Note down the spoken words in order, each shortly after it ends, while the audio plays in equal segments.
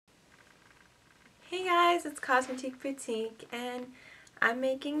Hey guys, it's Cosmetique Boutique, and I'm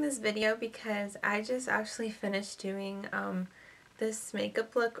making this video because I just actually finished doing this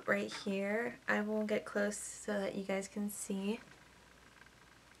makeup look right here. I will get close so that you guys can see.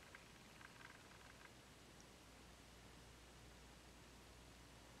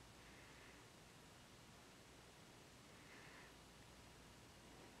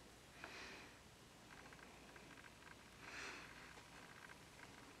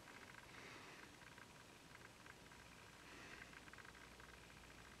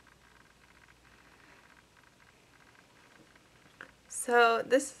 So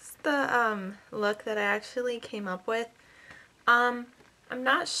this is the look that I actually came up with. I'm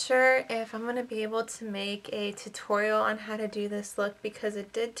not sure if I'm going to be able to make a tutorial on how to do this look because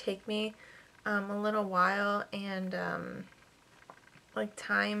it did take me a little while and like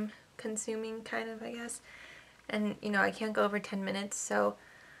time consuming kind of, I guess. And you know, I can't go over 10 minutes, so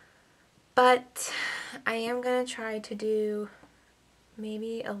but I am going to try to do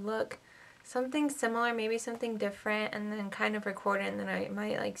maybe a look, something similar, maybe something different, and then kind of record it, and then I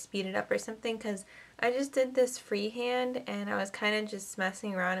might like speed it up or something, because I just did this freehand and I was kind of just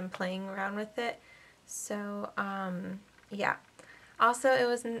messing around and playing around with it. So yeah. Also, it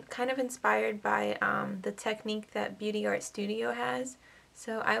was kind of inspired by the technique that BeautyARTStudio has.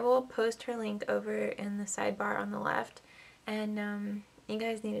 So I will post her link over in the sidebar on the left, and you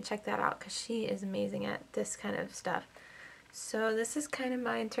guys need to check that out because she is amazing at this kind of stuff. So this is kind of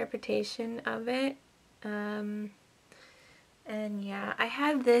my interpretation of it. And yeah, I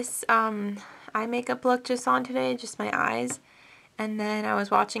had this eye makeup look just on today, just my eyes. And then I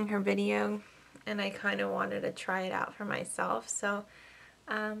was watching her video and I kind of wanted to try it out for myself. So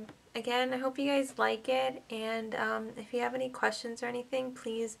again, I hope you guys like it. And if you have any questions or anything,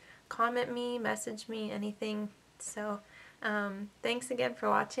 please comment me, message me, anything. So thanks again for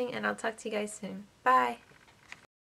watching, and I'll talk to you guys soon. Bye!